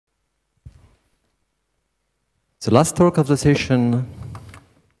The last talk of the session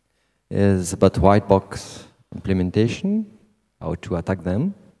is about white box implementation, how to attack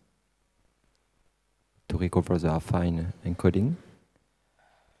them, to recover the affine encoding.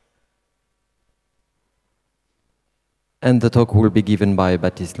 And the talk will be given by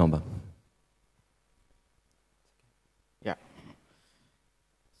Baptiste Lambert. Yeah.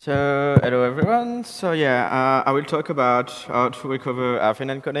 So, hello everyone. So yeah, I will talk about how to recover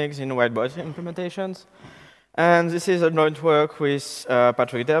Affine encodings in white box implementations. And this is a joint work with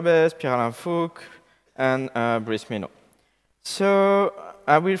Patrick Derbez, Pierre-Alain Fouque, and Brice Minot. So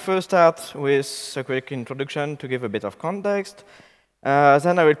I will first start with a quick introduction to give a bit of context.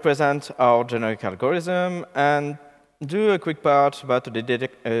 Then I will present our generic algorithm and do a quick part about the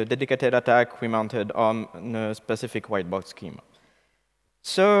dedicated attack we mounted on a specific white box schema.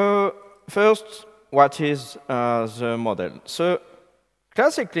 So first, what is the model? So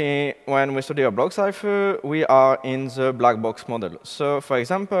classically, when we study a block cipher, we are in the black box model. So for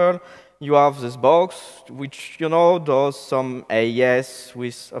example, you have this box, which does some AES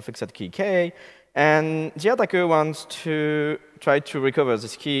with a fixed key k, and the attacker wants to try to recover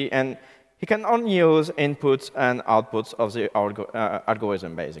this key, and he can only use inputs and outputs of the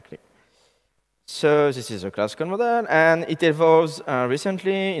algorithm, basically. So this is a classical model, and it evolves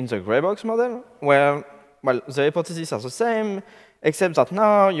recently in the gray box model, where, well, the hypotheses are the same, except that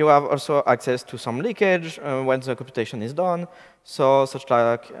now you have also access to some leakage when the computation is done, so such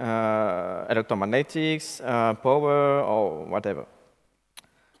like electromagnetics, power, or whatever.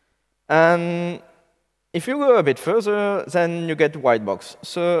 And if you go a bit further, then you get white box.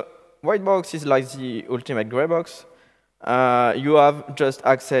 So white box is like the ultimate gray box. You have just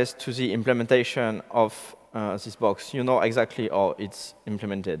access to the implementation of this box. You know exactly how it's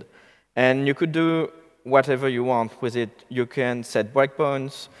implemented. And you could do whatever you want with it. You can set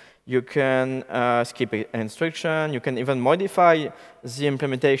breakpoints. You can skip an instruction. You can even modify the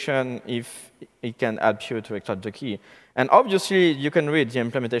implementation if it can help you to extract the key. And obviously, you can read the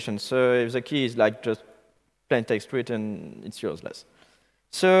implementation. So if the key is like just plain text written, it's useless.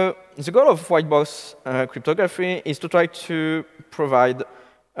 So the goal of white box cryptography is to try to provide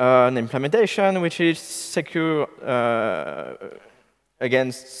an implementation which is secure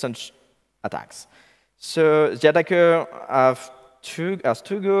against such attacks. So the attacker has two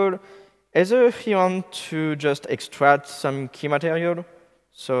goals. Either he wants to just extract some key material.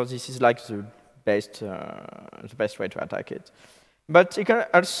 So this is like the best way to attack it. But you can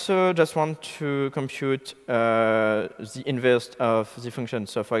also just want to compute the inverse of the function.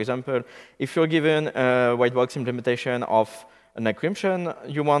 So for example, if you're given a white box implementation of an encryption,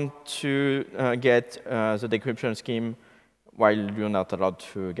 you want to get the decryption scheme while you're not allowed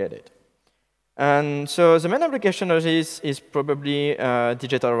to get it. And so the main application of this is probably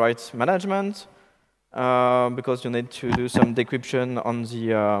digital rights management, because you need to do some decryption on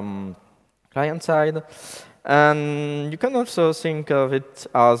the client side. And you can also think of it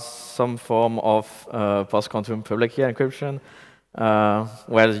as some form of post-quantum public key encryption,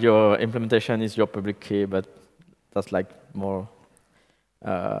 where your implementation is your public key, but that's like more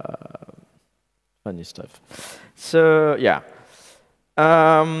funny stuff. So yeah.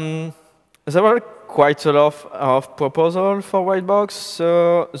 There were quite a lot of proposals for white box.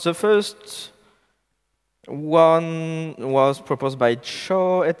 So the first one was proposed by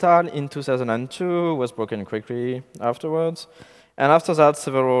Cho et al. In 2002, was broken quickly afterwards. And after that,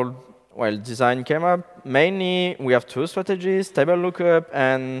 several design came up. Mainly, we have two strategies, table lookup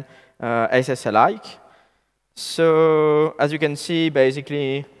and SSL-like. So as you can see,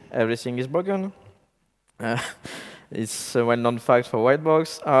 basically, everything is broken. It's a well-known fact for white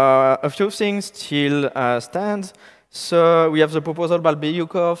box. A few things still stand. So we have the proposal by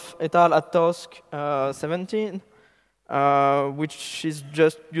Beyukov et al. At TOSC 17, which is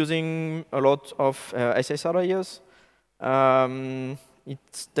just using a lot of SSR layers.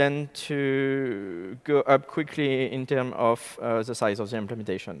 It tends to go up quickly in terms of the size of the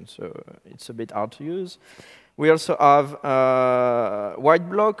implementation, so it's a bit hard to use. We also have white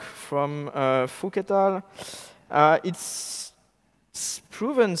block from Fouque et al. It's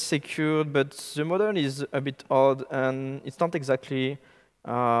proven secured, but the model is a bit odd, and it's not exactly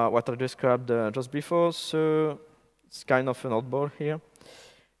what I described just before, so it's kind of an oddball here.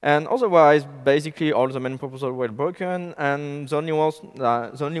 And otherwise, basically, all the main proposals were broken, and the only one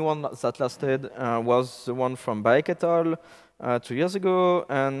that lasted was the one from Baek et al. 2 years ago,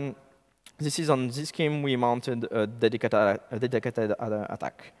 and this is on this scheme we mounted a dedicated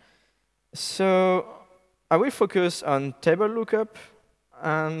attack. So I will focus on table lookup,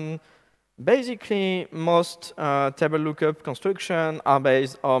 and basically most table lookup construction are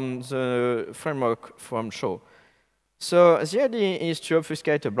based on the framework from Cho. So the idea is to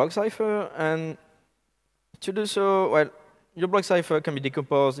obfuscate a block cipher, and to do so, well, your block cipher can be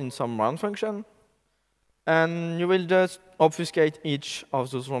decomposed in some round function, and you will just obfuscate each of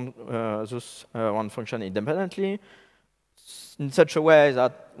those round function independently in such a way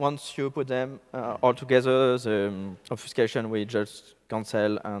that once you put them all together, the obfuscation will just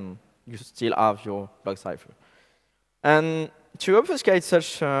cancel, and you still have your block cipher. And to obfuscate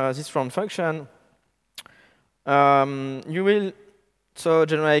such this round function, you will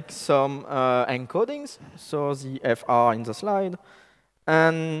generate some encodings, so the FR in the slide,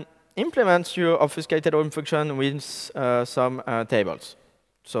 and implement your obfuscated round function with some tables.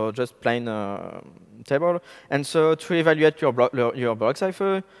 So just plain table. And so to evaluate your block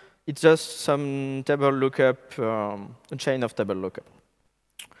cipher, it's just some table lookup, a chain of table lookup.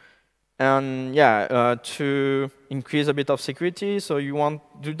 And yeah, to increase a bit of security, so you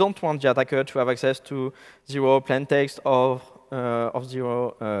don't want the attacker to have access to zero plain text or of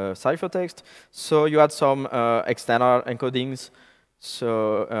zero ciphertext. So you add some external encodings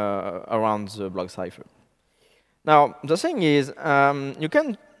around the block cipher. Now, the thing is, you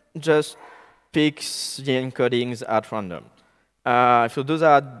can just pick the encodings at random. If you do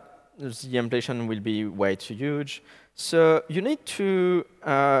that, the implementation will be way too huge. So you need to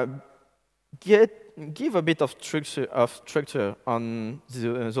give a bit of structure on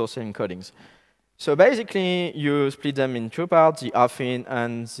those encodings. So basically, you split them in two parts, the affine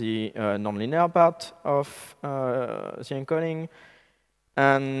and the nonlinear part of the encoding.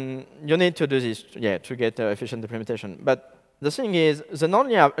 And you need to do this, to get efficient implementation. But the thing is, the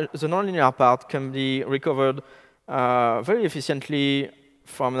nonlinear part can be recovered very efficiently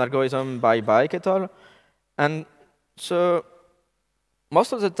from an algorithm by Baek et al. And so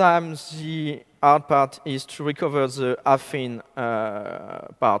most of the time, the hard part is to recover the affine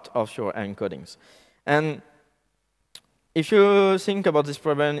part of your encodings. And if you think about this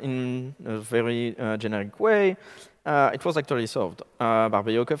problem in a very generic way, it was actually solved by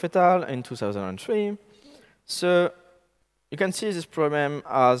Barbeyokov et al. In 2003. So you can see this problem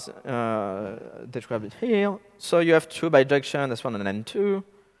as described here. So you have two bijections, S1 and N2.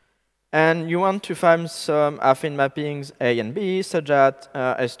 And you want to find some affine mappings A and B such that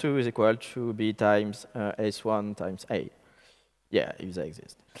S2 is equal to B times S1 times A. Yeah, if they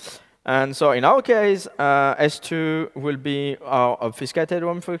exist. And so in our case, S2 will be our obfuscated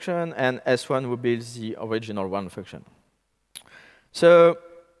one function, and S1 will be the original one function. So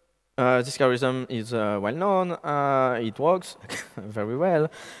this algorithm is well known. It works very well.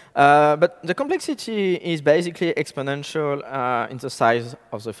 But the complexity is basically exponential in the size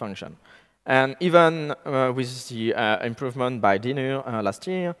of the function. And even with the improvement by Dinu last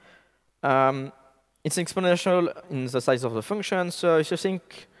year, it's exponential in the size of the function. So if you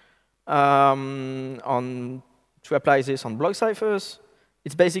think to apply this on block ciphers,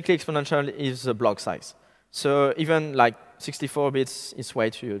 it's basically exponential is the block size. So even like 64 bits is way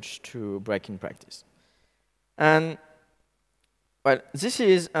too huge to break in practice. And well, this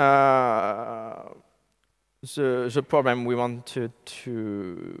is the problem we wanted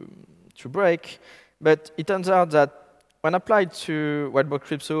to break. But it turns out that when applied to whiteboard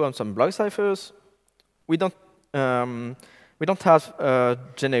crypto on some block ciphers, we don't have a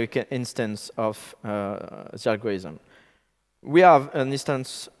generic instance of the algorithm. We have an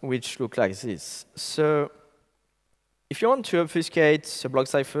instance which looks like this. So if you want to obfuscate a block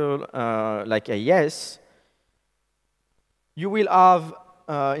cipher like a yes, you will have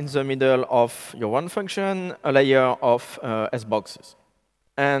in the middle of your one function a layer of S boxes.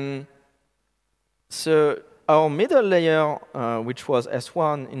 And so our middle layer, which was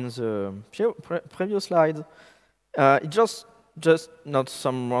S1 in the previous slide, it's just not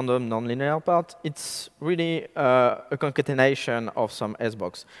some random nonlinear part. It's really a concatenation of some S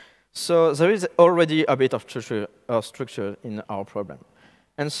box. So there is already a bit of structure in our problem.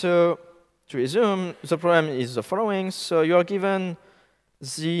 And so to resume, the problem is the following. So you're given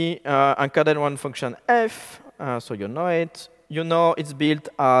the encoded one function f, so you know it. You know it's built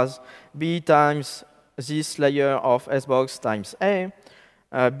as b times this layer of S box times a,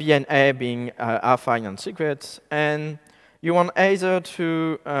 b and a being affine and secret. And you want either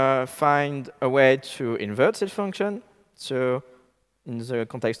to find a way to invert this function. So in the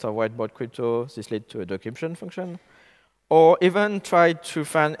context of whiteboard crypto, this leads to a decryption function. Or even try to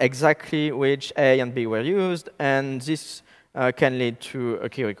find exactly which A and B were used, and this can lead to a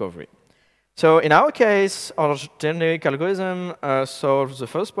key recovery. So in our case, our generic algorithm solves the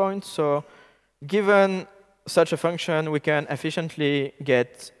first point. So given such a function, we can efficiently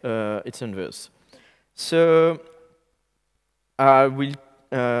get its inverse. So we'll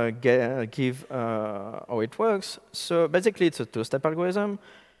give how it works. So basically, it's a two-step algorithm.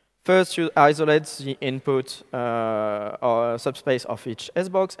 First, you isolate the input or subspace of each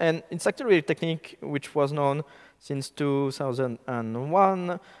S-box, and it's actually a technique which was known since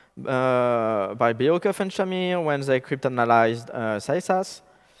 2001 by Birukov and Shamir when they cryptanalyzed SISAS.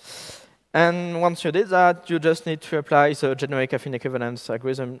 And once you did that, you just need to apply the generic affine equivalence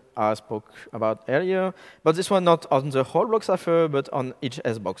algorithm I spoke about earlier. But this one not on the whole block cipher, but on each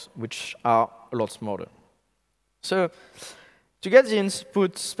S-box, which are a lot smaller. So to get the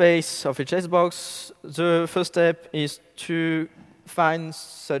input space of each S-box, the first step is to find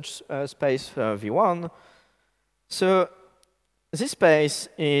such space V1. So this space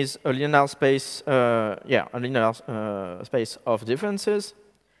is a linear space, a linear space of differences.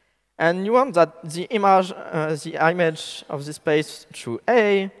 And you want that the image of this space through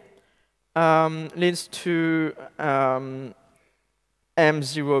A leads to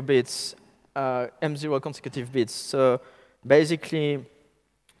M0 bits, M0 consecutive bits. So basically,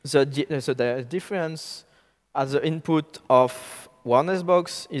 the difference at the input of one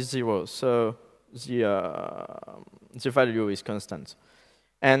S-box is 0. So the value is constant.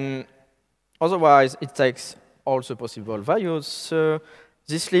 And otherwise, it takes all the possible values. So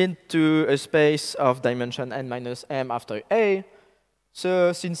this leads to a space of dimension n minus m after A.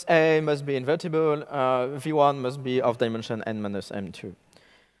 So since A must be invertible, V1 must be of dimension n minus m2.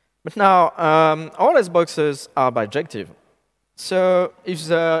 But now, all S-boxes are bijective. So if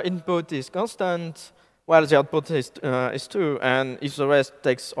the input is constant, well, the output is 2. And if the rest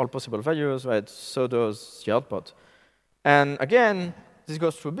takes all possible values, right, so does the output. And again, this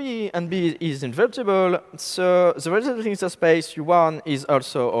goes through B, and B is invertible. So the resulting space U1 is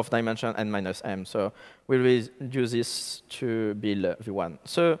also of dimension n minus m. So we will use this to build V1.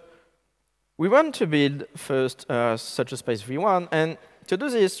 So we want to build first such a space V1. And to do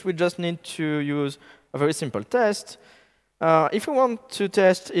this, we just need to use a very simple test. If we want to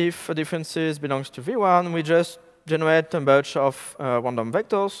test if a differences belongs to V1, we just generate a bunch of random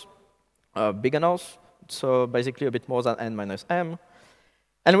vectors, big enough, so basically a bit more than n minus m.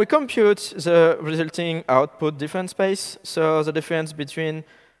 And we compute the resulting output difference space, so the difference between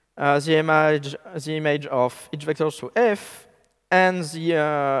the image of each vector through f and the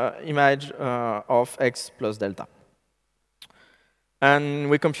image of x plus delta. And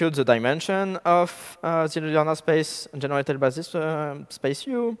we compute the dimension of the linear space generated by this space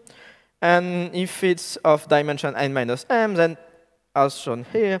U. And if it's of dimension n minus m, then as shown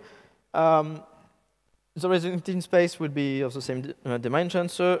here, the resulting space will be of the same dimension.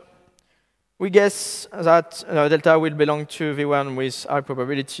 So we guess that delta will belong to V1 with high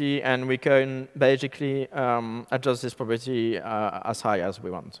probability, and we can basically adjust this probability as high as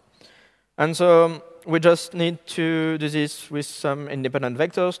we want. And so we just need to do this with some independent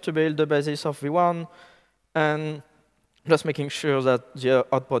vectors to build the basis of V1, and just making sure that the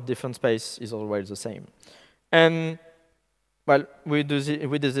output difference space is always the same. And well, we did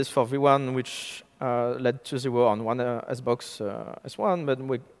this for V1, which led to 0 on one S-box S1, but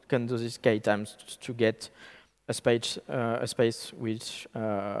we can do this k times to get a space which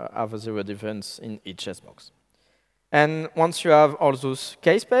have a 0 difference in each S-box. And once you have all those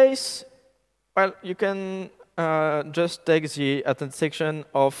k-space, well, you can just take the intersection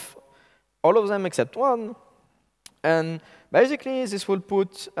of all of them except one. And basically, this will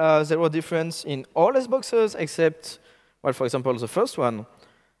put 0 difference in all S-boxes except, well, for example, the first one.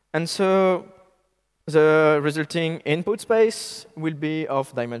 And so the resulting input space will be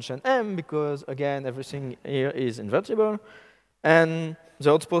of dimension m, because, again, everything here is invertible. And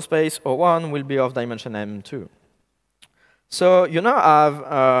the output space, O1, will be of dimension m2. So you now have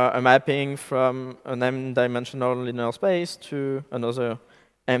a mapping from an m-dimensional linear space to another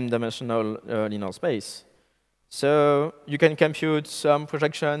m-dimensional linear space. So you can compute some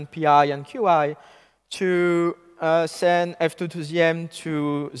projection pi and qi to send f2 to the m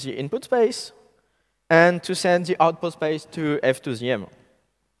to the input space, and to send the output space to f to the m.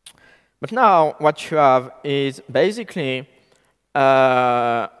 But now what you have is basically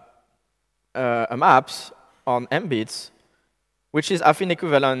a maps on m bits, which is affine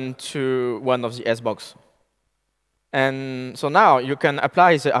equivalent to one of the S-box. And so now you can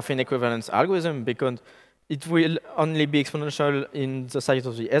apply the affine equivalence algorithm, because it will only be exponential in the size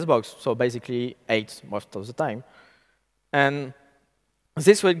of the S-box, so basically 8 most of the time. And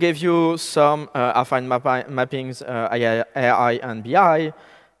this will give you some affine mappings, AI and BI.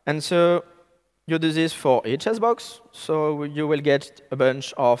 And so you do this for each S-box. So you will get a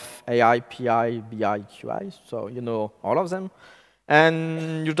bunch of AI, PI, BI, QI. So you know all of them.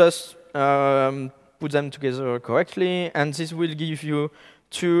 And you just put them together correctly. And this will give you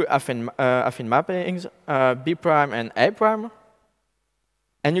two affine mappings, B prime and A prime.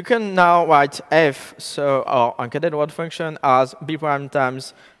 And you can now write f, so our encoded word function, as B prime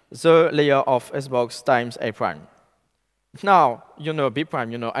times the layer of S box times A prime. Now, you know B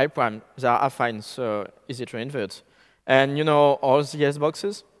prime, you know A prime, they are affine, so easy to invert. And you know all the S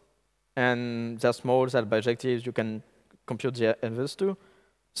boxes, and they're small, they're bijectives, you can compute the inverse too.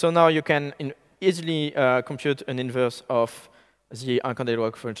 So now you can easily compute an inverse of the encoded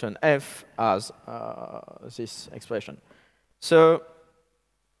word function f as this expression. So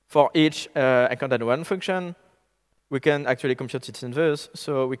for each encoded word function, we can actually compute its inverse,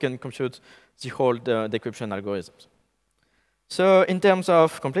 so we can compute the whole decryption algorithms. So in terms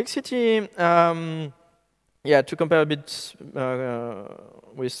of complexity, yeah, to compare a bit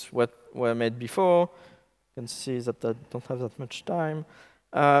with what were made before, you can see that I don't have that much time.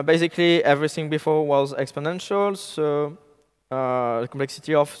 Basically, everything before was exponential, so the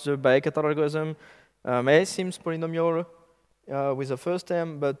complexity of the Bayes-Catal algorithm may seem polynomial with the first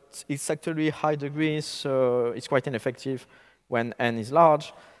term, but it's actually high degrees, so it's quite ineffective when n is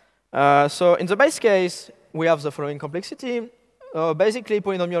large. So in the base case, we have the following complexity. Basically,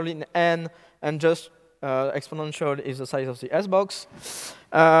 polynomial in n, and just exponential is the size of the S box.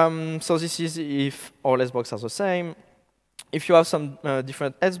 So this is if all S boxes are the same. If you have some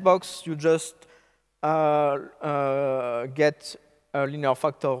different S box, you just get a linear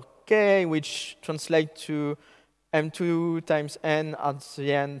factor k, which translates to m2 times n at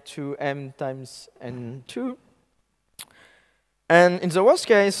the end to m times n2. And in the worst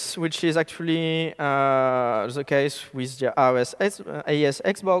case, which is actually the case with the AES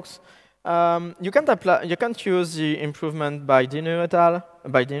X box, you can't use the improvement by Diner et al.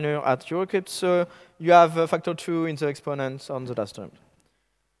 By Diner at Eurocrypt, so you have a factor 2 in the exponent on the last term.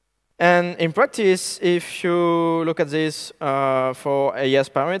 And in practice, if you look at this for AES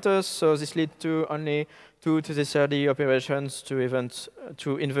parameters, so this leads to only 2 to the 30 operations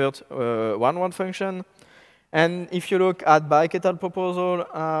to invert one word function. And if you look at Bayes-Catal proposal,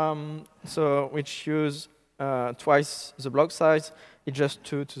 so which use twice the block size, it's just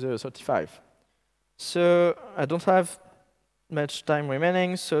 2 to the 35. So I don't have much time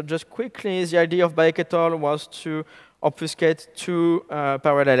remaining, so just quickly, the idea of Bayes-Catal was to obfuscate two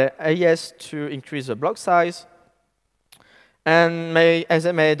parallel AES to increase the block size. And as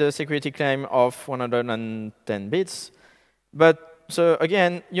I made a security claim of 110 bits. But so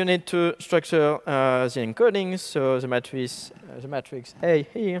again, you need to structure the encodings, so the matrix A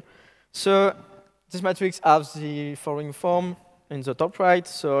here. So this matrix has the following form in the top right.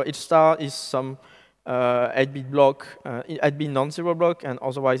 So each star is some 8-bit block, 8-bit non-zero block, and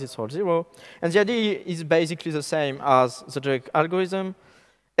otherwise it's all 0. And the idea is basically the same as the JERC algorithm,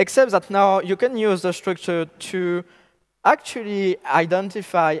 except that now you can use the structure to actually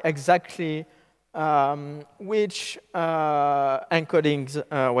identify exactly which encodings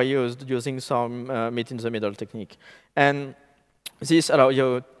were used using some meet-in-the-middle technique. And this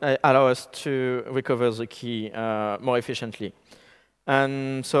allows us to recover the key more efficiently.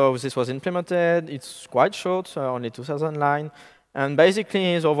 And so this was implemented. It's quite short, so only 2,000 lines. And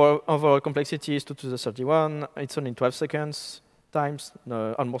basically, the overall complexity is 2 to the 31. It's only 12 seconds times,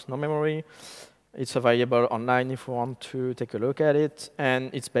 almost no memory. It's available online if you want to take a look at it. And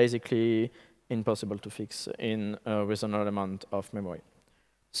it's basically impossible to fix in a reasonable amount of memory.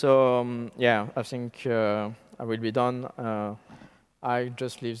 So yeah, I think I will be done. I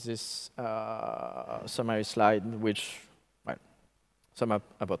just leave this summary slide, which well, sum up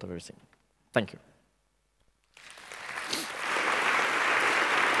about everything. Thank you.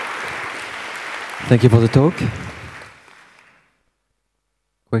 Thank you for the talk.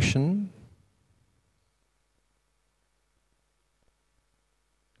 Question?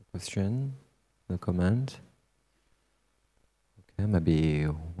 Question? No comment? Okay, maybe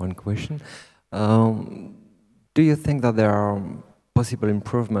one question. Do you think that there are possible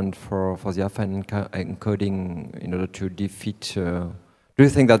improvement for the affine encoding in order to defeat? Do you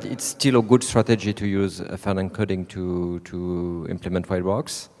think that it's still a good strategy to use affine encoding to implement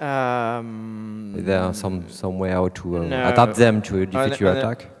whitebox? Is there some way how to adapt them to defeat your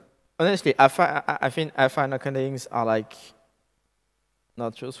attack? Honestly, I think affine encodings are like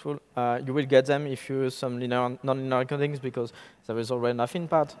not useful. You will get them if you use some non-linear encodings because there is already an affine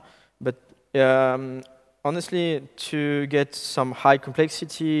part. But honestly, to get some high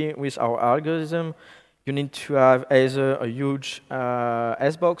complexity with our algorithm, you need to have either a huge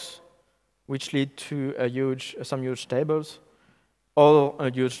S box, which lead to some huge tables, or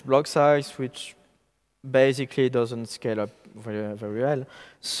a huge block size, which basically doesn't scale up very well.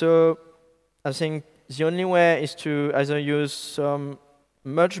 So I think the only way is to either use some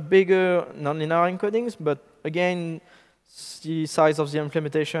much bigger nonlinear encodings, but again, the size of the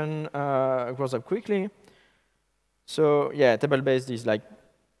implementation grows up quickly. So yeah, table-based is like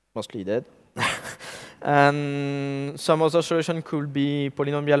mostly dead. And some other solution could be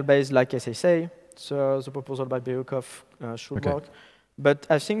polynomial-based like SSA. So the proposal by Beukov should work. But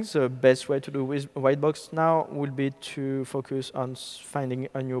I think the best way to do with white box now will be to focus on finding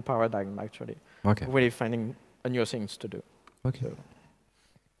a new paradigm, actually. Really finding a new things to do. Okay. So.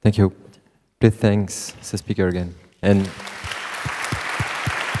 Thank you. Please thanks the speaker again. And